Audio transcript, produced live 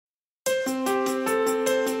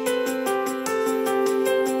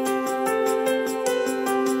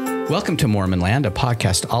Welcome to Mormon Land, a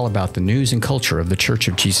podcast all about the news and culture of the Church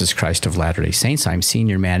of Jesus Christ of Latter-day Saints. I'm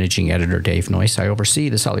Senior Managing Editor Dave Noyce. I oversee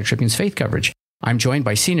the Salt Lake Tribune's faith coverage. I'm joined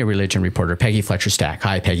by Senior Religion Reporter Peggy Fletcher-Stack.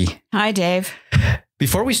 Hi, Peggy. Hi, Dave.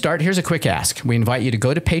 Before we start, here's a quick ask. We invite you to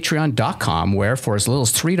go to patreon.com, where for as little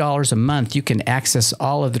as $3 a month, you can access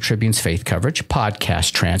all of the Tribune's faith coverage,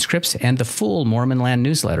 podcast transcripts, and the full Mormon Land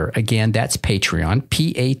newsletter. Again, that's Patreon,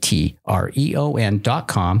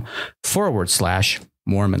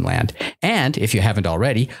 patreon.com/Mormonland. And if you haven't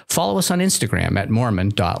already, follow us on Instagram at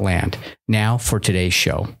mormon.land. Now for today's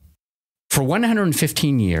show. For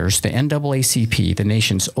 115 years, the NAACP, the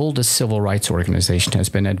nation's oldest civil rights organization, has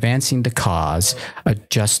been advancing the cause of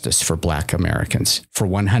justice for Black Americans. For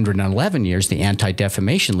 111 years, the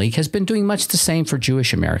Anti-Defamation League has been doing much the same for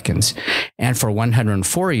Jewish Americans. And for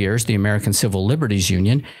 104 years, the American Civil Liberties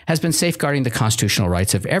Union has been safeguarding the constitutional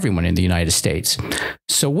rights of everyone in the United States.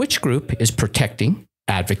 So which group is protecting,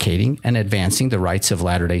 advocating, and advancing the rights of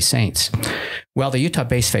Latter-day Saints? Well, the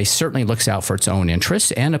Utah-based faith certainly looks out for its own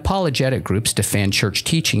interests, and apologetic groups defend church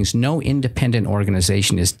teachings. No independent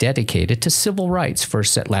organization is dedicated to civil rights for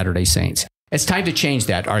Latter-day Saints. It's time to change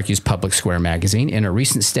that, argues Public Square magazine. In a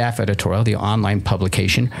recent staff editorial, the online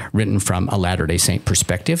publication, written from a Latter-day Saint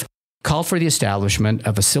perspective, called for the establishment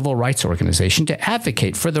of a civil rights organization to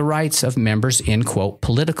advocate for the rights of members in, quote,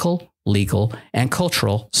 political, legal, and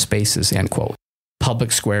cultural spaces, end quote.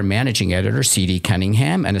 Public Square Managing Editor C.D.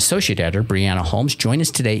 Cunningham and Associate Editor Brianna Holmes join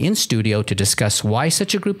us today in studio to discuss why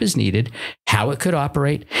such a group is needed, how it could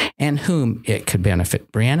operate, and whom it could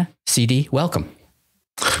benefit. Brianna, C.D., welcome.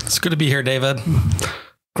 It's good to be here, David.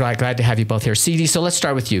 Glad to have you both here. C.D., so let's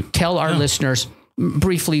start with you. Tell our listeners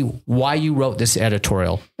briefly why you wrote this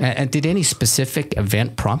editorial, and did any specific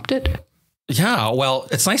event prompt it? Yeah, well,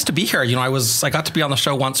 it's nice to be here. You know, I got to be on the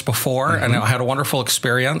show once before, and I had a wonderful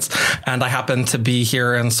experience. And I happen to be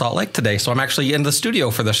here in Salt Lake today, so I'm actually in the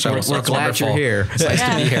studio for the show. We're glad you're here. It's nice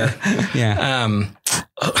to be here. Yeah.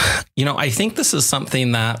 You know, I think this is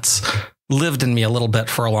something that's lived in me a little bit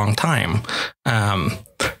for a long time.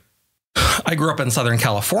 I grew up in Southern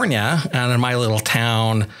California, and in my little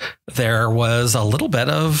town, there was a little bit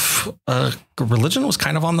of religion was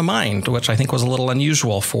kind of on the mind, which I think was a little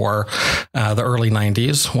unusual for the early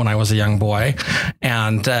 90s when I was a young boy.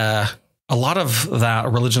 And a lot of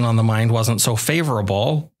that religion on the mind wasn't so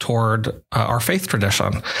favorable toward our faith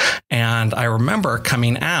tradition. And I remember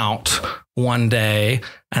coming out one day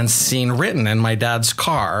and seeing written in my dad's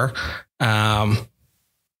car,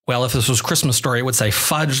 well, if this was Christmas Story, it would say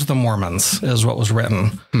 "Fudge the Mormons" is what was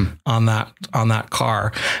written on that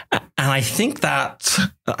car. And I think that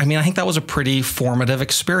was a pretty formative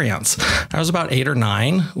experience. I was about 8 or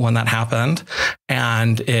 9 when that happened.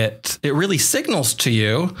 And it really signals to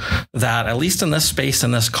you that, at least in this space,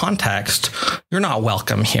 in this context, you're not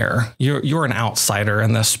welcome here. You're an outsider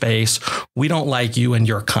in this space. We don't like you and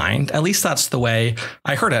your kind. At least that's the way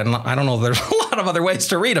I heard it. And I don't know, there's a lot of other ways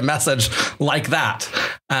to read a message like that.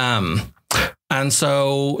 And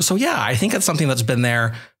so yeah, I think it's something that's been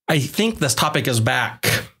there. I think this topic is back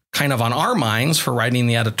kind of on our minds for writing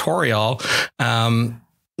the editorial.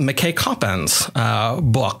 McKay Coppin's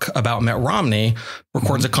book about Mitt Romney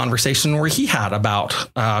records a conversation where he had about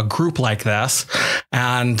a group like this.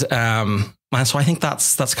 And so I think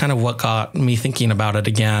that's kind of what got me thinking about it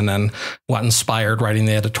again and what inspired writing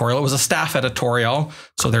the editorial. It was a staff editorial.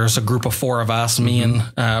 So there's a group of 4 of us, me and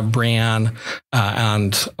Brianne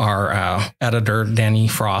and our editor, Danny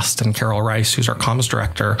Frost, and Carol Rice, who's our comms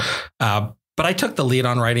director. But I took the lead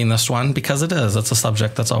on writing this one because it's a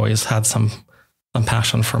subject that's always had some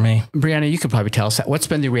passion for me. Brianna, you could probably tell us what's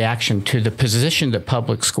been the reaction to the position that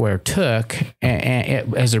Public Square took,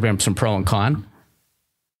 and has there been some pro and con?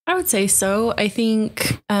 I would say so. I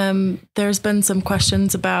think there's been some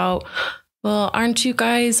questions about, well, aren't you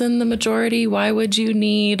guys in the majority? Why would you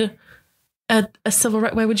need a civil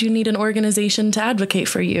right? Why would you need an organization to advocate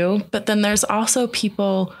for you? But then there's also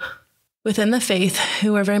people within the faith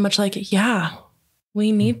who are very much like, yeah,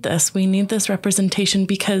 we need this. We need this representation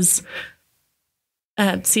because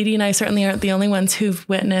CD and I certainly aren't the only ones who've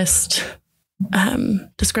witnessed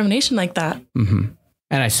discrimination like that. Mm-hmm.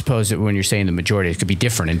 And I suppose that when you're saying the majority, it could be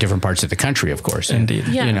different in different parts of the country, of course. Indeed.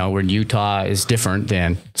 Yeah. You know, when Utah is different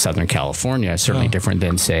than Southern California, certainly different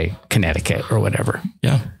than, say, Connecticut or whatever.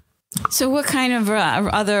 Yeah. So what kind of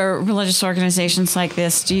other religious organizations like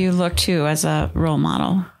this do you look to as a role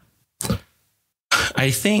model?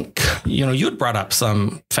 I think, you had brought up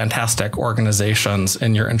some fantastic organizations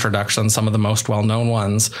in your introduction, some of the most well-known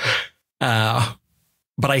ones.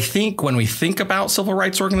 But I think when we think about civil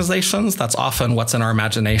rights organizations, that's often what's in our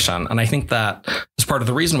imagination. And I think that is part of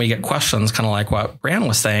the reason we get questions, kind of like what Bran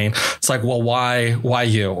was saying. It's like, well, why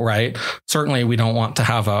you, right? Certainly we don't want to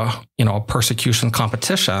have a persecution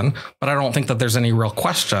competition, but I don't think that there's any real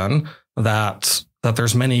question that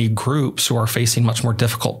there's many groups who are facing much more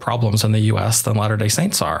difficult problems in the U.S. than Latter-day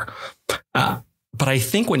Saints are. But I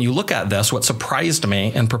think when you look at this, what surprised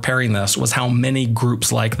me in preparing this was how many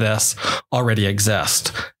groups like this already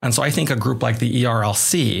exist. And so I think a group like the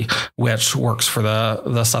ERLC, which works for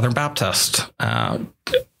the Southern Baptist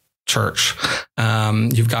Church.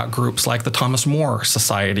 You've got groups like the Thomas More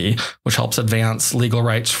Society, which helps advance legal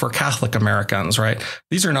rights for Catholic Americans, right?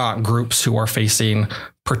 These are not groups who are facing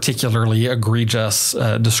particularly egregious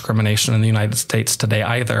discrimination in the United States today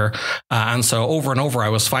either. And so over and over, I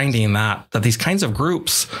was finding that these kinds of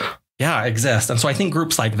groups, exist. And so I think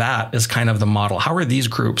groups like that is kind of the model. How are these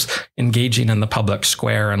groups engaging in the public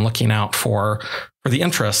square and looking out for the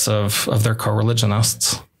interests of their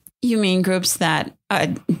co-religionists? You mean groups that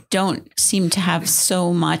don't seem to have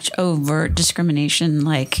so much overt discrimination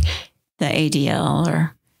like the ADL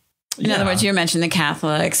or... In other words, you mentioned the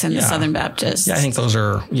Catholics and the Southern Baptists. Yeah, I think those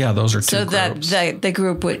are two groups. So that the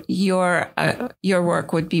group would your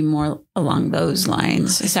work would be more along those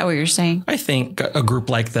lines. Is that what you're saying? I think a group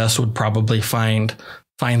like this would probably find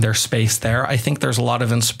their space there. I think there's a lot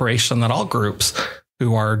of inspiration that all groups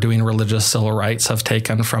who are doing religious civil rights have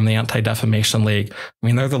taken from the Anti-Defamation League. I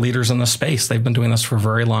mean, they're the leaders in the space. They've been doing this for a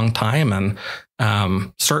very long time. And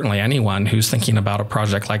certainly anyone who's thinking about a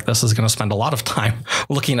project like this is going to spend a lot of time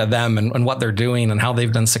looking at them and what they're doing and how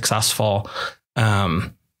they've been successful.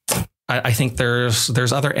 I think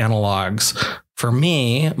there's other analogs. For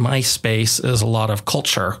me, my space is a lot of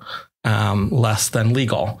culture, less than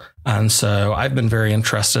legal. And so I've been very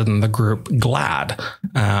interested in the group GLAD,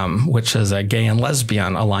 which is a gay and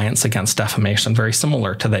lesbian alliance against defamation, very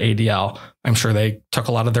similar to the ADL. I'm sure they took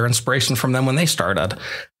a lot of their inspiration from them when they started.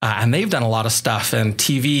 And they've done a lot of stuff in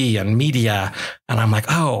TV and media. And I'm like,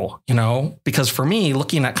 because for me,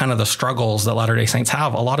 looking at kind of the struggles that Latter-day Saints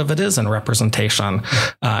have, a lot of it is in representation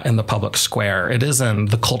in the public square. It is in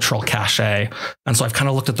the cultural cachet. And so I've kind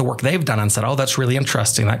of looked at the work they've done and said, that's really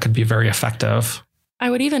interesting. That could be very effective. I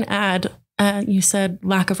would even add, you said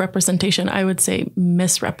lack of representation. I would say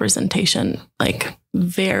misrepresentation, like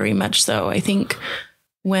very much so. I think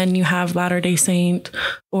when you have Latter-day Saint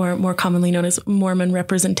or more commonly known as Mormon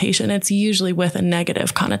representation, it's usually with a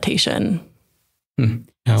negative connotation.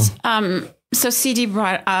 So CD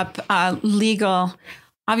brought up legal.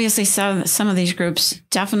 Obviously, some of these groups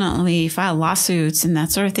definitely file lawsuits and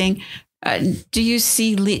that sort of thing. Do you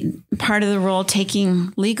see part of the role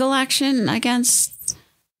taking legal action against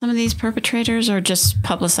some of these perpetrators or just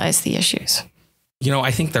publicize the issues?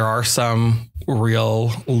 I think there are some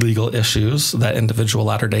real legal issues that individual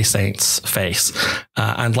Latter-day Saints face.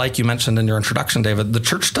 And like you mentioned in your introduction, David, the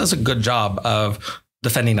church does a good job of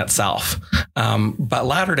defending itself. But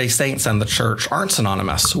Latter-day Saints and the church aren't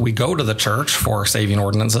synonymous. We go to the church for saving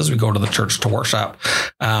ordinances. We go to the church to worship.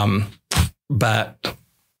 But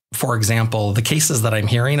for example, the cases that I'm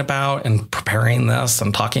hearing about and preparing this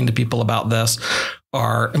and talking to people about this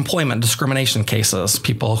are employment discrimination cases,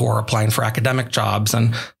 people who are applying for academic jobs,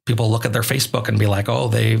 and people look at their Facebook and be like,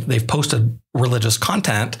 they've posted religious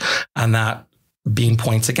content and that being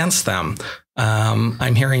points against them.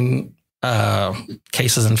 I'm hearing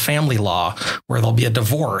cases in family law where there'll be a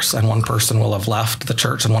divorce and one person will have left the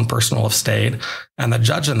church and one person will have stayed. And the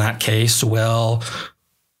judge in that case will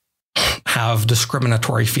have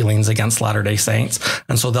discriminatory feelings against Latter-day Saints.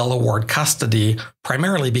 And so they'll award custody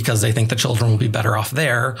primarily because they think the children will be better off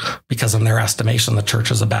there because in their estimation, the church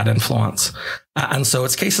is a bad influence. And so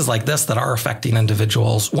it's cases like this that are affecting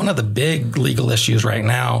individuals. One of the big legal issues right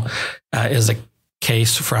now is a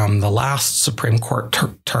case from the last Supreme Court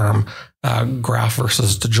term, Graff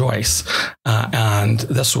versus DeJoyce. And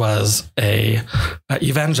this was a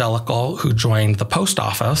evangelical who joined the post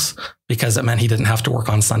office because it meant he didn't have to work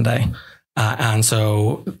on Sunday. And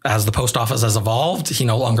so as the post office has evolved, he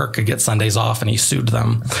no longer could get Sundays off and he sued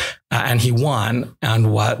them and he won.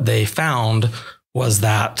 And what they found was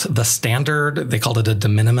that the standard, they called it a de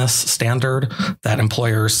minimis standard, that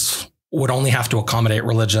employers would only have to accommodate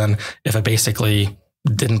religion if it basically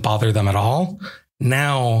didn't bother them at all.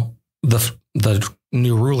 Now, the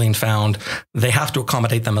new ruling found they have to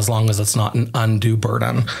accommodate them as long as it's not an undue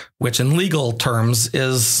burden, which in legal terms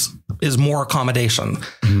is more accommodation.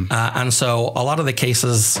 And so a lot of the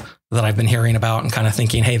cases that I've been hearing about and kind of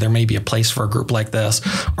thinking, hey, there may be a place for a group like this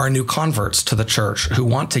are new converts to the church who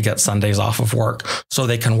want to get Sundays off of work so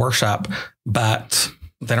they can worship, but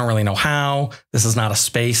They don't really know how. This is not a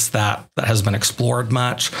space that has been explored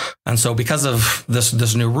much. And so because of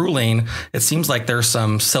this new ruling, it seems like there's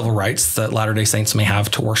some civil rights that Latter-day Saints may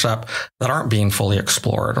have to worship that aren't being fully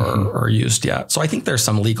explored or used yet. So I think there's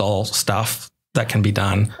some legal stuff that can be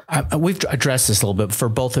done. We've addressed this a little bit for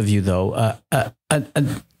both of you, though.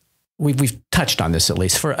 We've touched on this, at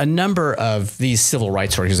least, for a number of these civil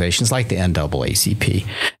rights organizations like the NAACP.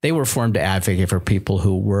 They were formed to advocate for people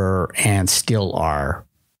who were and still are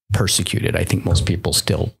persecuted. I think most people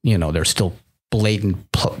still, there's still blatant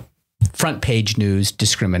front page news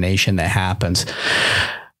discrimination that happens.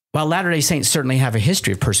 While Latter-day Saints certainly have a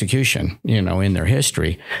history of persecution, in their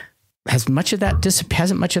history, hasn't much of that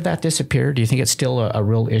disappeared? Do you think it's still a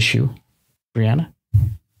real issue, Brianna?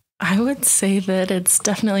 I would say that it's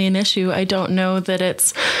definitely an issue. I don't know that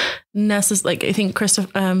it's necessary. Like I think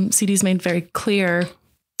CD's made very clear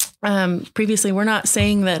previously, we're not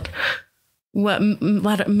saying that what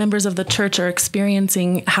members of the church are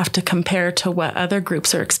experiencing have to compare to what other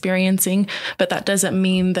groups are experiencing, but that doesn't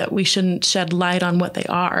mean that we shouldn't shed light on what they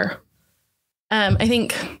are. I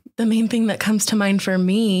think the main thing that comes to mind for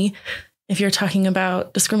me, if you're talking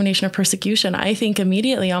about discrimination or persecution, I think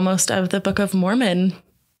immediately almost of the Book of Mormon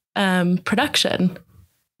production.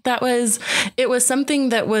 It was something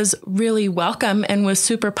that was really welcome and was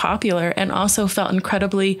super popular and also felt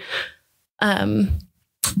incredibly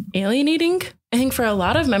alienating, I think, for a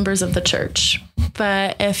lot of members of the church.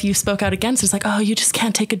 But if you spoke out against it, it's like, oh, you just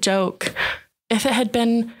can't take a joke. If it had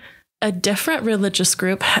been a different religious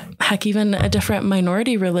group, heck, even a different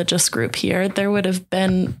minority religious group here, there would have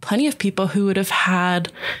been plenty of people who would have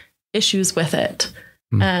had issues with it.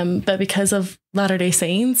 But because of Latter-day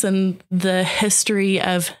Saints and the history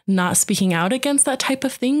of not speaking out against that type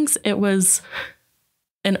of things, it was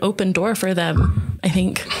an open door for them, I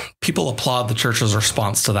think. People applaud the church's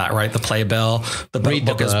response to that, right? The playbill, the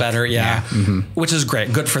book is better. Yeah. Mm-hmm. Which is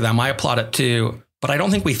great. Good for them. I applaud it too. But I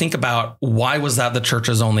don't think we think about why was that the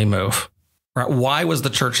church's only move, right? Why was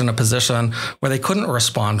the church in a position where they couldn't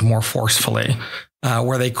respond more forcefully?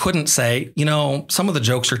 Where they couldn't say, some of the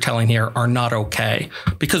jokes you're telling here are not okay,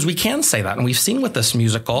 because we can say that. And we've seen with this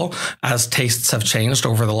musical, as tastes have changed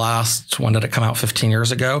over the last, when did it come out? 15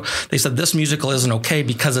 years ago? They said this musical isn't okay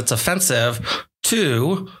because it's offensive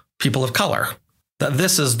to people of color. That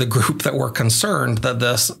this is the group that we're concerned that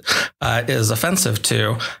this is offensive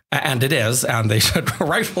to. And it is, and they should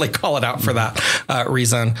rightfully call it out for that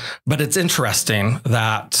reason. But it's interesting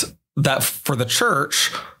that for the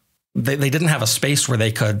church, they didn't have a space where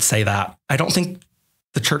they could say that. I don't think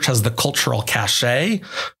the church has the cultural cachet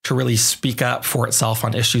to really speak up for itself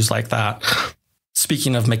on issues like that.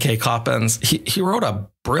 Speaking of McKay Coppins, he wrote a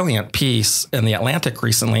brilliant piece in The Atlantic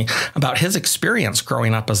recently about his experience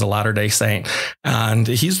growing up as a Latter-day Saint. And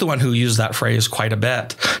he's the one who used that phrase quite a bit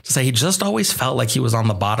to say he just always felt like he was on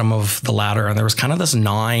the bottom of the ladder. And there was kind of this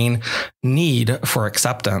gnawing need for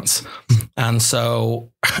acceptance. And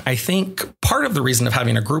so I think part of the reason of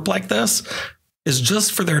having a group like this is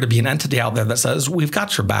just for there to be an entity out there that says, we've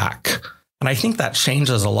got your back. And I think that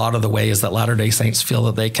changes a lot of the ways that Latter-day Saints feel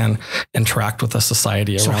that they can interact with the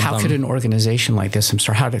society around them. So how could an organization like this,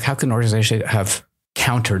 how could an organization have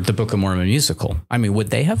countered the Book of Mormon musical? I mean, would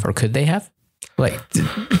they have, or could they have? Like,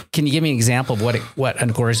 can you give me an example of what an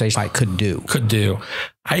organization could do?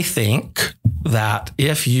 I think that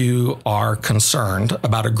if you are concerned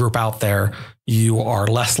about a group out there, you are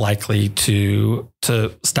less likely to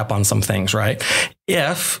step on some things, right?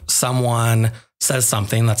 If someone says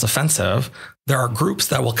something that's offensive, there are groups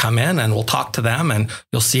that will come in and we'll talk to them, and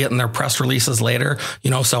you'll see it in their press releases later.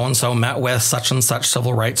 So-and-so met with such and such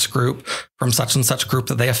civil rights group from such and such group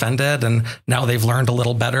that they offended, and now they've learned a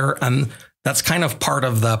little better. And that's kind of part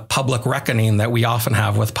of the public reckoning that we often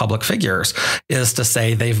have with public figures, is to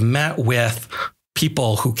say they've met with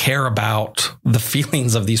people who care about the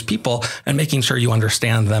feelings of these people and making sure you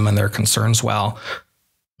understand them and their concerns well.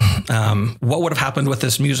 What would have happened with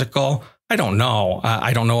this musical? I don't know.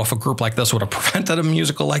 I don't know if a group like this would have prevented a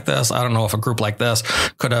musical like this. I don't know if a group like this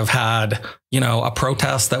could have had, a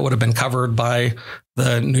protest that would have been covered by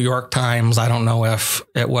the New York Times. I don't know if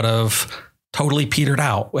it would have totally petered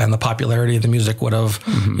out and the popularity of the music would have,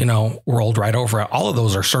 rolled right over it. All of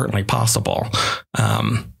those are certainly possible.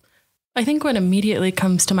 I think what immediately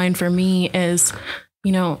comes to mind for me is,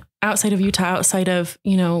 outside of Utah, outside of,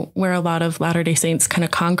 where a lot of Latter-day Saints kind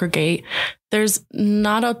of congregate, there's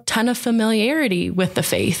not a ton of familiarity with the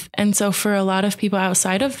faith. And so for a lot of people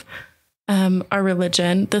outside of our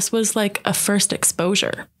religion, this was like a first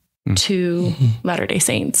exposure. to Latter-day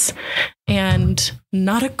Saints, and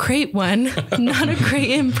not a great one, not a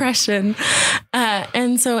great impression.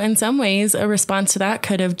 And so in some ways, a response to that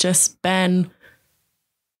could have just been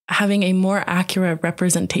having a more accurate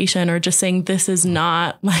representation, or just saying this is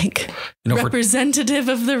not like representative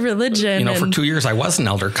of the religion. For 2 years I was an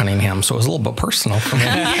elder Cunningham, so it was a little bit personal for me.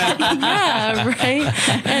 Yeah,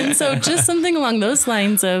 right. And so just something along those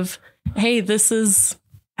lines of, hey, this is,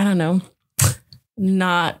 I don't know,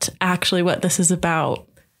 not actually what this is about,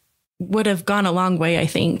 would have gone a long way, I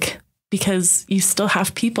think, because you still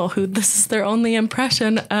have people who this is their only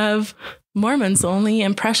impression of Mormons, the only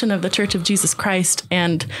impression of the Church of Jesus Christ,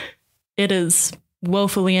 and it is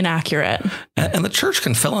woefully inaccurate. And the church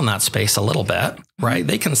can fill in that space a little bit, right?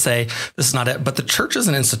 They can say, this is not it, but the church is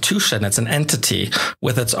an institution. It's an entity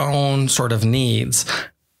with its own sort of needs.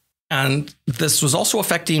 And this was also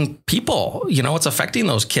affecting people. It's affecting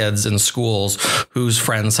those kids in schools whose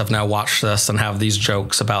friends have now watched this and have these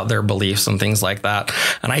jokes about their beliefs and things like that.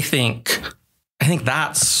 And I think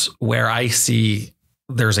that's where I see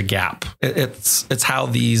there's a gap. It's how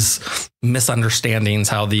these misunderstandings,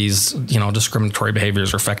 how these, discriminatory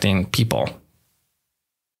behaviors are affecting people.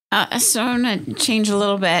 So I'm going to change a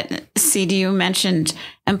little bit. CD, you mentioned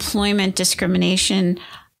employment discrimination.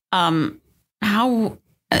 How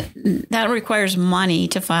that requires money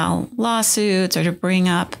to file lawsuits or to bring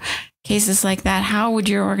up cases like that. How would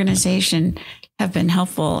your organization have been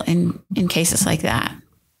helpful in cases like that?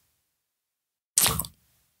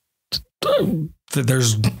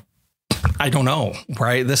 I don't know,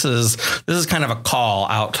 right? This is kind of a call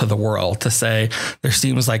out to the world to say there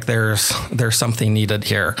seems like there's something needed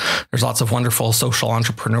here. There's lots of wonderful social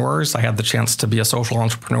entrepreneurs. I had the chance to be a social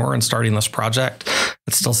entrepreneur in starting this project.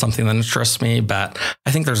 It's still something that interests me, but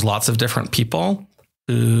I think there's lots of different people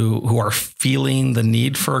who are feeling the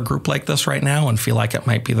need for a group like this right now and feel like it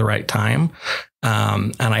might be the right time.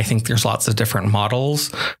 And I think there's lots of different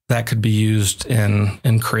models that could be used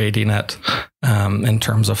in creating it in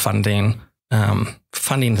terms of funding.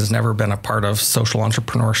 Funding has never been a part of social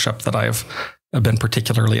entrepreneurship that I've been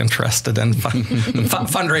particularly interested in.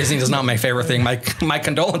 Fundraising is not my favorite thing. My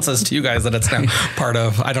condolences to you guys that it's now part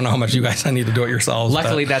of. I don't know how much you guys need to do it yourselves.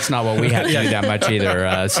 Luckily, that's not what we have to do that much either.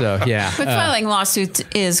 But filing lawsuits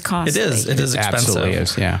is costly. It is expensive. Absolutely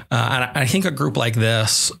is. Yeah. And I think a group like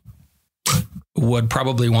this would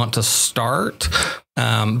probably want to start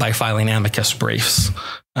by filing amicus briefs,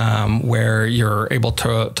 where you're able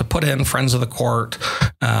to put in friends of the court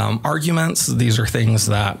arguments. These are things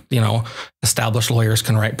that, established lawyers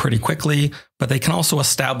can write pretty quickly, but they can also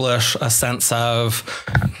establish a sense of,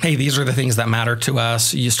 hey, these are the things that matter to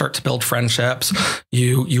us. You start to build friendships.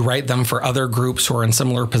 You write them for other groups who are in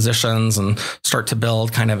similar positions and start to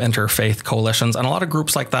build kind of interfaith coalitions. And a lot of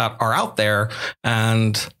groups like that are out there.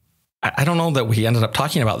 And I don't know that we ended up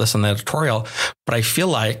talking about this in the editorial, but I feel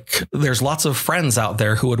like there's lots of friends out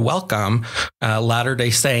there who would welcome Latter-day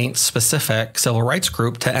Saints specific civil rights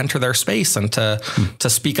group to enter their space and to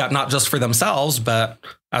speak up, not just for themselves, but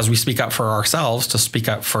as we speak up for ourselves, to speak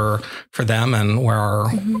up for them and where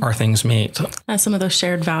our things meet. Some of those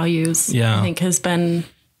shared values, I think, has been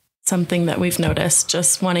something that we've noticed,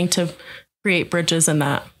 just wanting to create bridges in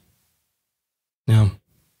that. Yeah.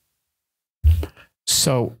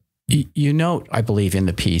 So, you note, I believe, in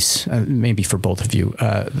the piece, maybe for both of you,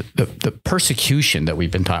 the persecution that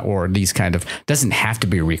we've been taught, or these kind of, doesn't have to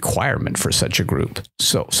be a requirement for such a group.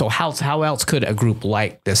 So how else could a group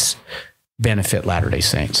like this benefit Latter-day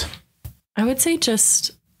Saints? I would say,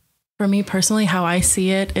 just for me personally, how I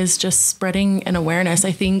see it is just spreading an awareness.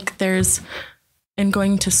 I think in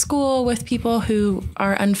going to school with people who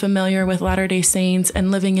are unfamiliar with Latter-day Saints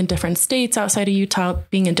and living in different states outside of Utah,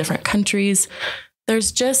 being in different countries,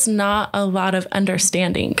 there's just not a lot of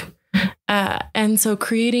understanding. And so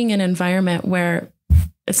creating an environment where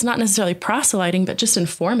it's not necessarily proselyting, but just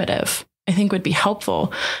informative, I think would be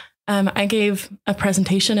helpful. I gave a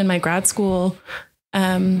presentation in my grad school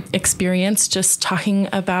experience, just talking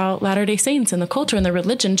about Latter-day Saints and the culture and the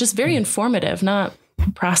religion, just very informative, not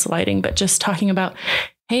proselyting, but just talking about,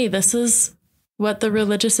 hey, this is what the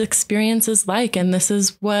religious experience is like, and this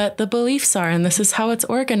is what the beliefs are, and this is how it's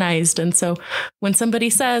organized. And so when somebody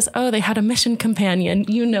says, oh, they had a mission companion,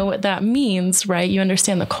 you know what that means, right? You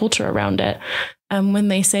understand the culture around it. When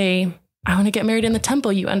they say, I want to get married in the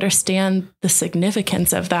temple, you understand the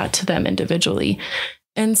significance of that to them individually.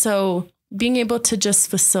 And so being able to just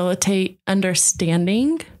facilitate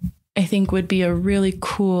understanding, I think, would be a really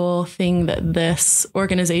cool thing that this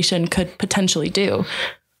organization could potentially do.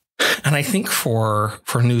 And I think for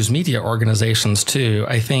news media organizations too,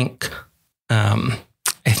 I think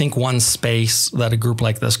I think one space that a group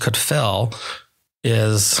like this could fill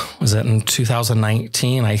was it in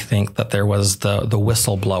 2019? I think that there was the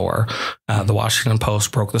whistleblower. The Washington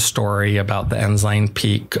Post broke the story about the Ensign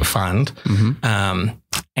Peak Fund.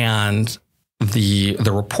 And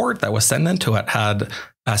the report that was sent into it had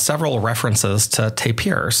several references to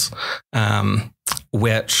tapirs,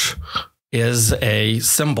 which is a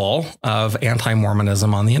symbol of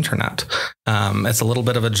anti-Mormonism on the internet. It's a little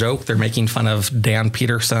bit of a joke. They're making fun of Dan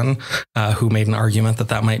Peterson, who made an argument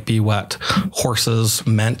that might be what horses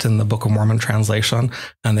meant in the Book of Mormon translation.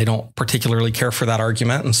 And they don't particularly care for that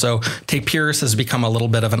argument. And so tapirs has become a little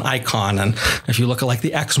bit of an icon. And if you look at like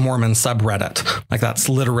the ex-Mormon subreddit, like that's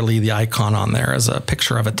literally the icon on there as a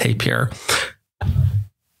picture of a tapir.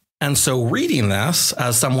 And so reading this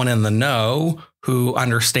as someone in the know who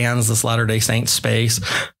understands this Latter-day Saint space,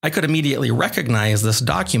 I could immediately recognize this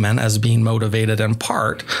document as being motivated in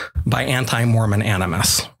part by anti-Mormon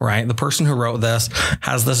animus, right? The person who wrote this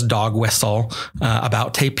has this dog whistle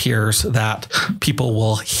about tapirs that people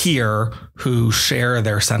will hear who share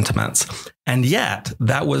their sentiments. And yet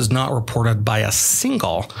that was not reported by a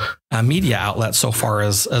single media outlet so far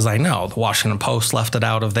as I know. The Washington Post left it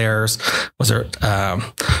out of theirs. Was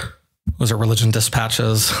it Religion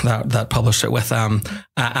Dispatches that published it with them?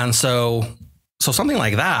 And so something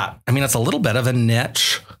like that, I mean, it's a little bit of a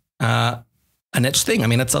niche thing. I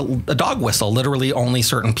mean, it's a dog whistle. Literally only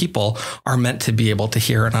certain people are meant to be able to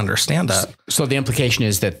hear and understand it. So the implication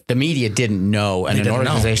is that the media didn't know, and an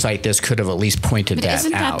organization like this could have at least pointed that out.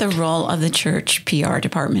 Isn't that the role of the church PR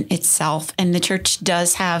department itself? And the church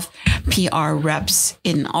does have PR reps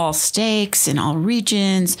in all stakes, in all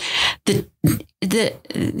regions. The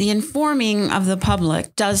informing of the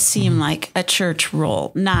public does seem like a church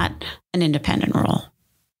role, not an independent role.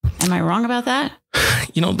 Am I wrong about that?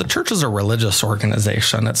 You know, the church is a religious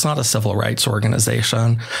organization. It's not a civil rights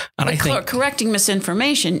organization. And I think correcting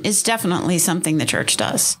misinformation is definitely something the church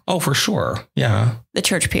does. Oh, for sure. Yeah. The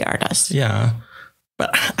church PR does. Yeah.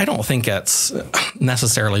 But I don't think it's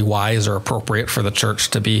necessarily wise or appropriate for the church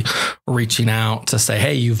to be reaching out to say,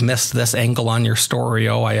 hey, you've missed this angle on your story.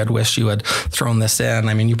 Oh, I had wished you had thrown this in.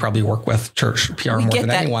 I mean, you probably work with church PR more than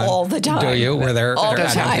anyone. All the time. Do you? Where they're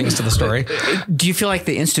adding things to the story. Do you feel like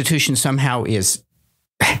the institution somehow is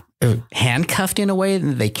handcuffed in a way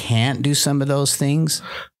that they can't do some of those things?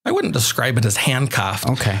 I wouldn't describe it as handcuffed.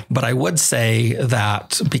 Okay. But I would say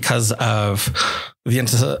that because of the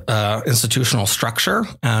institutional structure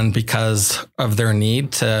and because of their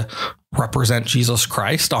need to represent Jesus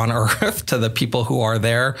Christ on earth to the people who are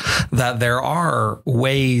there, that there are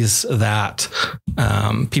ways that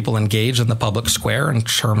people engage in the public square in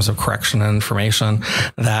terms of correction and information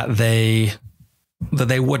that they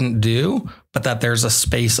wouldn't do, but that there's a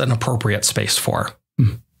space, an appropriate space for.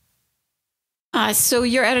 So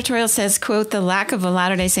your editorial says, quote, the lack of a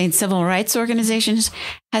Latter-day Saint civil rights organizations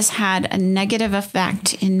has had a negative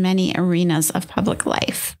effect in many arenas of public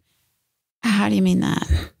life. How do you mean that?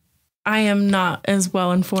 I am not as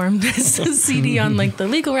well informed as CD on like the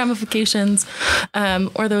legal ramifications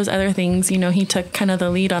or those other things. You know, he took kind of the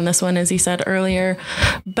lead on this one, as he said earlier.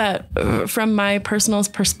 But from my personal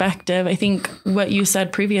perspective, I think what you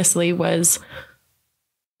said previously was,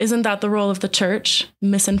 isn't that the role of the church?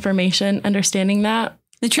 Misinformation, understanding that?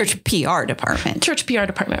 The church PR department. Church PR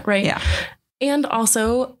department, right? Yeah. And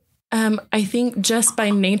also, I think just by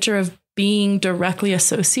nature of being directly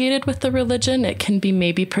associated with the religion, it can be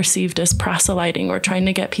maybe perceived as proselyting or trying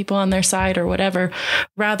to get people on their side or whatever,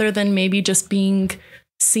 rather than maybe just being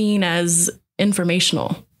seen as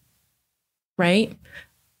informational, right?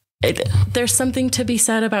 There's something to be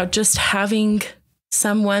said about just having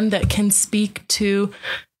someone that can speak to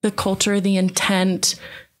the culture, the intent,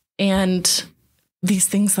 and these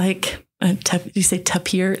things like, you say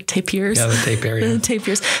tapirs? Yeah, the tapir. Yeah. The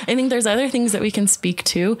tapirs. I think there's other things that we can speak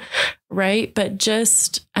to, right? But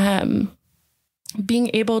just being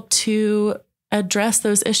able to address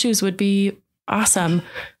those issues would be awesome.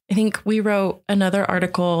 I think we wrote another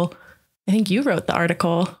article. I think you wrote the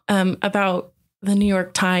article about the New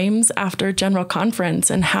York Times after General Conference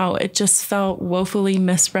and how it just felt woefully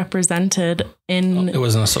misrepresented in... It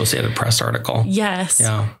was an Associated Press article. Yes.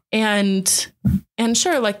 Yeah. And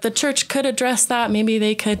sure, like the church could address that. Maybe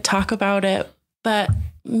they could talk about it, but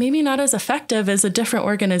maybe not as effective as a different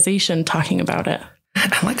organization talking about it.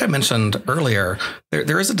 And like I mentioned earlier,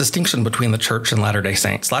 there is a distinction between the church and Latter-day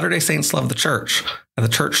Saints. Latter-day Saints love the church, and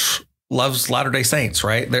the church loves Latter-day Saints,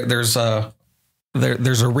 right? There's a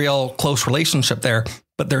real close relationship there,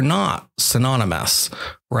 but they're not synonymous,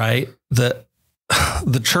 right?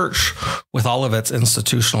 the church, with all of its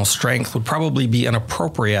institutional strength, would probably be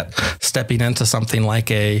inappropriate stepping into something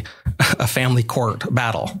like a family court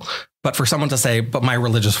battle. But for someone to say, but my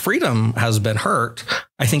religious freedom has been hurt,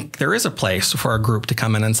 I think there is a place for a group to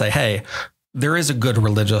come in and say, hey, there is a good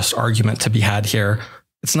religious argument to be had here.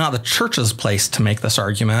 It's not the church's place to make this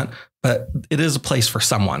argument, but it is a place for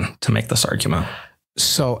someone to make this argument.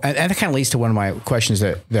 So, and that kind of leads to one of my questions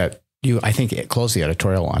that you, I think, close the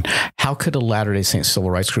editorial on. How could a Latter-day Saints civil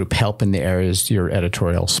rights group help in the areas your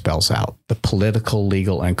editorial spells out? The political,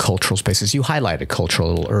 legal, and cultural spaces. You highlighted cultural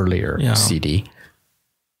a little earlier, CD.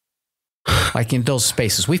 Like in those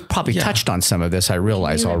spaces. We've probably touched on some of this, I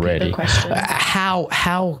realize already.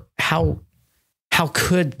 How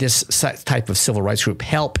could this type of civil rights group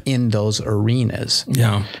help in those arenas?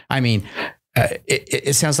 Yeah. I mean,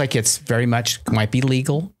 it sounds like it's very much, might be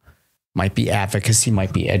legal, might be advocacy,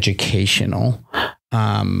 might be educational.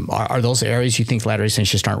 Are those areas you think Latter-day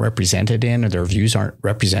Saints just aren't represented in, or their views aren't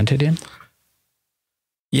represented in?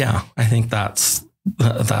 Yeah, I think that's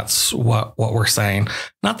what we're saying.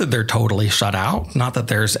 Not that they're totally shut out, not that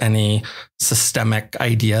there's any systemic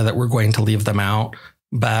idea that we're going to leave them out,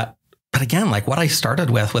 but again, like what I started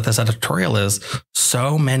with this editorial is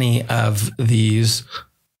so many of these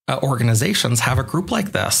organizations have a group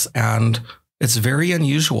like this, and it's very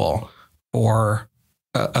unusual for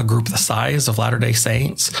a group the size of Latter-day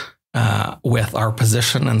Saints with our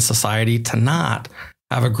position in society to not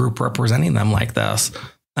have a group representing them like this.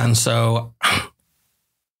 And so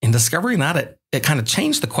in discovering that, it kind of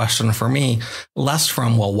changed the question for me, less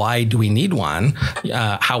from, well, why do we need one?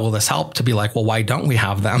 How will this help, to be like, well, why don't we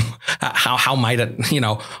have them? How might it,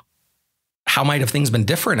 how might have things been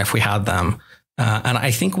different if we had them? And I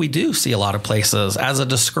think we do see a lot of places as a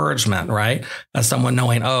discouragement, right? As someone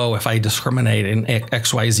knowing, oh, if I discriminate in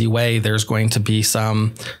XYZ way, there's going to be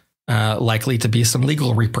some likely to be some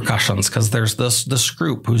legal repercussions because there's this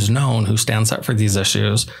group who's known, who stands up for these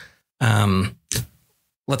issues.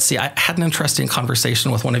 Let's see. I had an interesting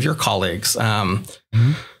conversation with one of your colleagues, Tamara.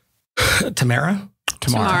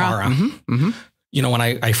 Mm-hmm. When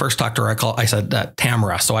I first talked to her, I said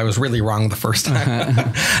Tamara, so I was really wrong the first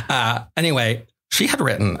time. Anyway, she had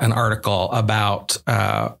written an article about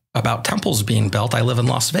temples being built. I live in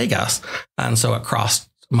Las Vegas, and so it crossed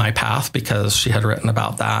my path because she had written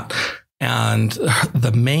about that. And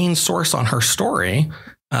the main source on her story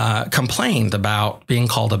complained about being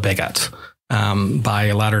called a bigot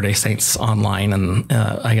by Latter-day Saints online, and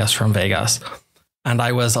I guess from Vegas. And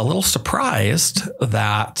I was a little surprised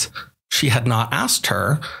that she had not asked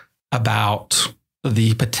her about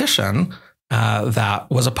the petition that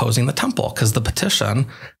was opposing the temple, because the petition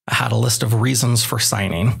had a list of reasons for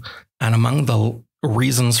signing. And among the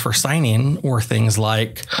reasons for signing were things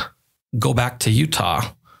like go back to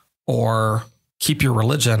Utah, or keep your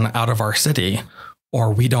religion out of our city,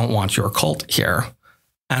 or we don't want your cult here.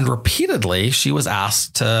 And repeatedly, she was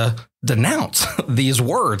asked to denounce these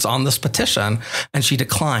words on this petition, and she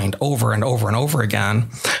declined over and over and over again.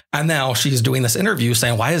 And now she's doing this interview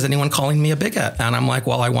saying, why is anyone calling me a bigot? And I'm like,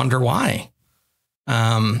 well, I wonder why.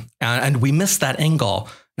 And we missed that angle.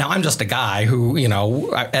 Now, I'm just a guy who,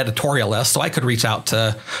 editorialist, so I could reach out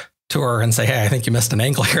to her and say, hey, I think you missed an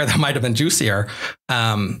angle here that might have been juicier.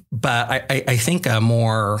 But I think an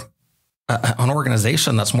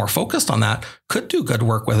organization that's more focused on that could do good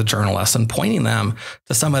work with journalists and pointing them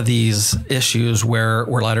to some of these issues where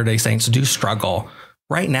Latter-day Saints do struggle.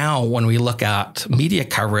 Right now, when we look at media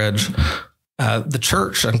coverage, the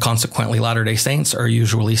church and consequently Latter-day Saints are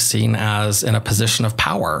usually seen as in a position of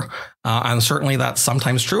power. And certainly that's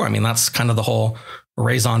sometimes true. I mean, that's kind of the whole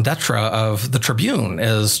raison d'etre of the Tribune,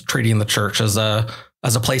 is treating the church as a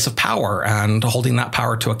place of power and holding that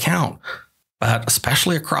power to account. But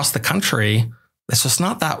especially across the country, it's just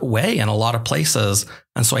not that way in a lot of places.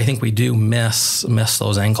 And so I think we do miss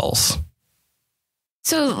those angles.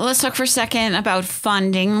 So let's talk for a second about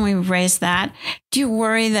funding. We raised that. Do you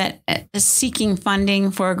worry that seeking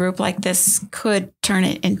funding for a group like this could turn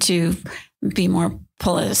it into be more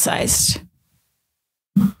politicized?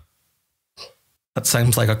 That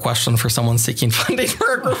seems like a question for someone seeking funding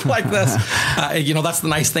for a group like this. That's the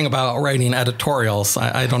nice thing about writing editorials.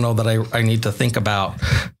 I don't know that I need to think about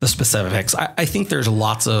the specifics. I think there's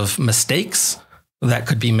lots of mistakes that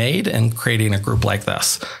could be made in creating a group like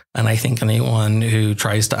this. And I think anyone who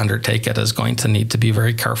tries to undertake it is going to need to be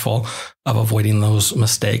very careful of avoiding those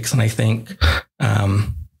mistakes. And I think...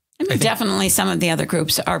 definitely some of the other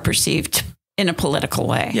groups are perceived in a political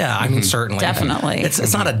way. Yeah, I mean, certainly. Definitely.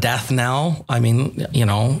 It's not a death knell. I mean,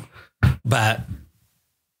 but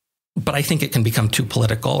I think it can become too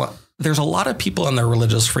political. there's a lot of people in the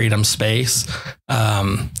religious freedom space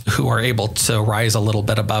who are able to rise a little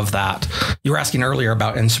bit above that. You were asking earlier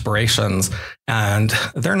about inspirations, and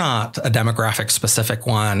they're not a demographic specific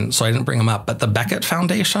one, so I didn't bring them up. But the Beckett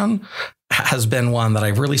Foundation has been one that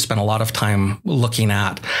I've really spent a lot of time looking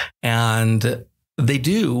at. And they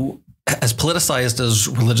do, as politicized as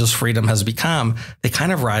religious freedom has become, they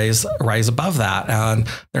kind of rise above that, and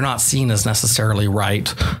they're not seen as necessarily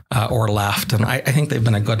right or left. And I think they've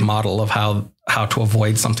been a good model of how to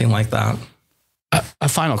avoid something like that. A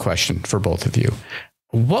final question for both of you.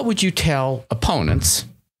 What would you tell opponents,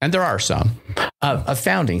 and there are some, of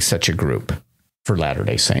founding such a group for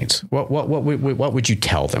Latter-day Saints? What would you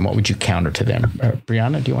tell them? What would you counter to them?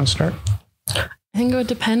 Brianna, do you want to start? I think it would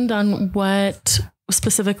depend on what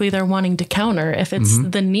specifically they're wanting to counter. If it's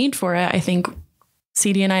the need for it, I think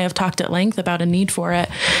CD and I have talked at length about a need for it.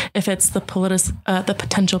 If it's the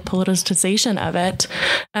potential politicization of it,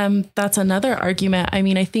 that's another argument. I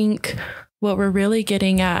mean, I think what we're really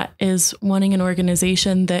getting at is wanting an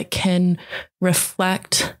organization that can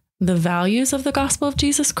reflect the values of the gospel of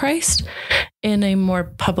Jesus Christ in a more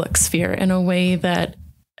public sphere, in a way that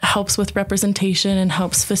helps with representation and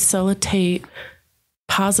helps facilitate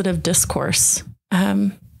positive discourse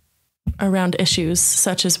around issues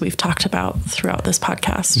such as we've talked about throughout this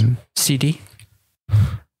podcast. CD?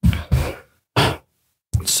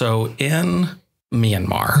 So in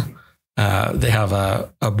Myanmar, they have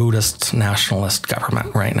a Buddhist nationalist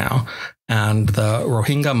government right now, and the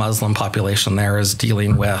Rohingya Muslim population there is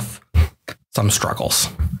dealing with some struggles.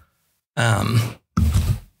 And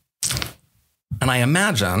I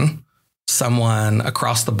imagine someone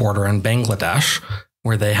across the border in Bangladesh,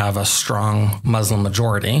 where they have a strong Muslim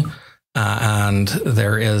majority, and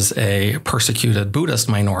there is a persecuted Buddhist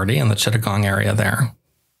minority in the Chittagong area there,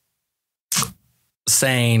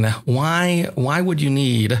 saying, why would you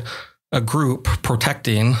need a group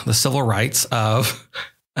protecting the civil rights of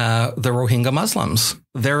the Rohingya Muslims?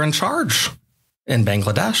 They're in charge in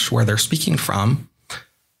Bangladesh, where they're speaking from.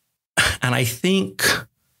 And I think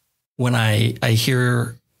when I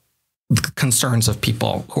hear the concerns of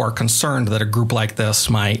people who are concerned that a group like this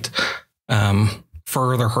might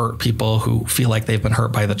further hurt people who feel like they've been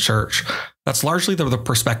hurt by the church, that's largely the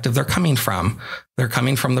perspective they're coming from. They're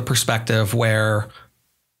coming from the perspective where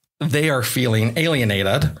they are feeling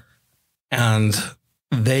alienated, and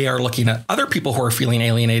they are looking at other people who are feeling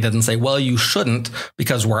alienated and say, well, you shouldn't,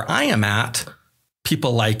 because where I am at,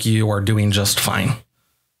 people like you are doing just fine.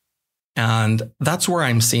 And that's where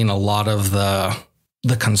I'm seeing a lot of the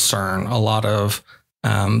concern, a lot of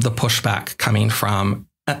the pushback coming from.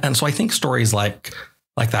 And so I think stories like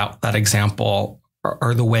that example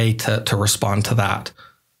are the way to respond to that.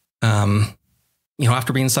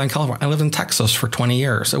 After being in Southern California, I lived in Texas for 20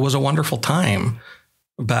 years. It was a wonderful time,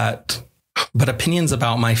 but opinions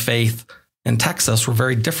about my faith in Texas were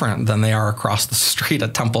very different than they are across the street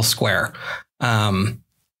at Temple Square.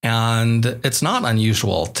 And it's not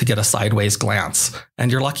unusual to get a sideways glance,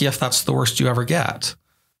 and you're lucky if that's the worst you ever get.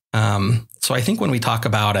 So I think when we talk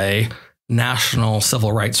about a national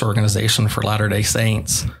civil rights organization for Latter-day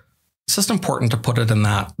Saints, it's just important to put it in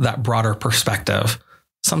that broader perspective.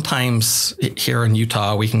 Sometimes here in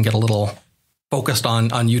Utah, we can get a little focused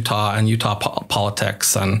on Utah and Utah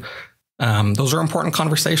politics, and those are important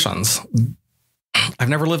conversations. I've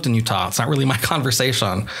never lived in Utah. It's not really my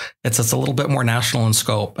conversation. It's a little bit more national in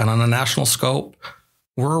scope. And on a national scope,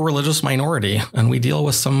 we're a religious minority, and we deal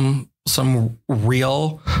with some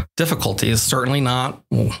real difficulties. Certainly not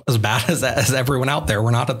as bad as everyone out there.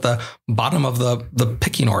 We're not at the bottom of the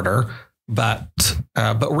pecking order, but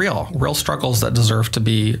real struggles that deserve to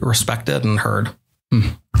be respected and heard.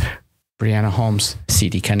 Brianna Holmes,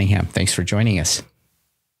 C.D. Cunningham, thanks for joining us.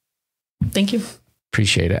 Thanks you.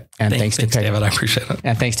 Appreciate it. And thanks to Peggy. David. I appreciate it.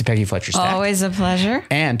 And thanks to Peggy Fletcher-Stack. Always a pleasure.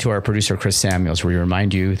 And to our producer, Chris Samuels, we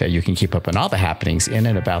remind you that you can keep up on all the happenings in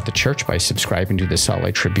and about the church by subscribing to the Salt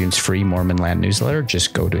Lake Tribune's free Mormon Land newsletter.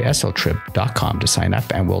 Just go to sltrib.com to sign up,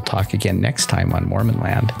 and we'll talk again next time on Mormon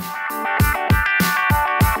Land.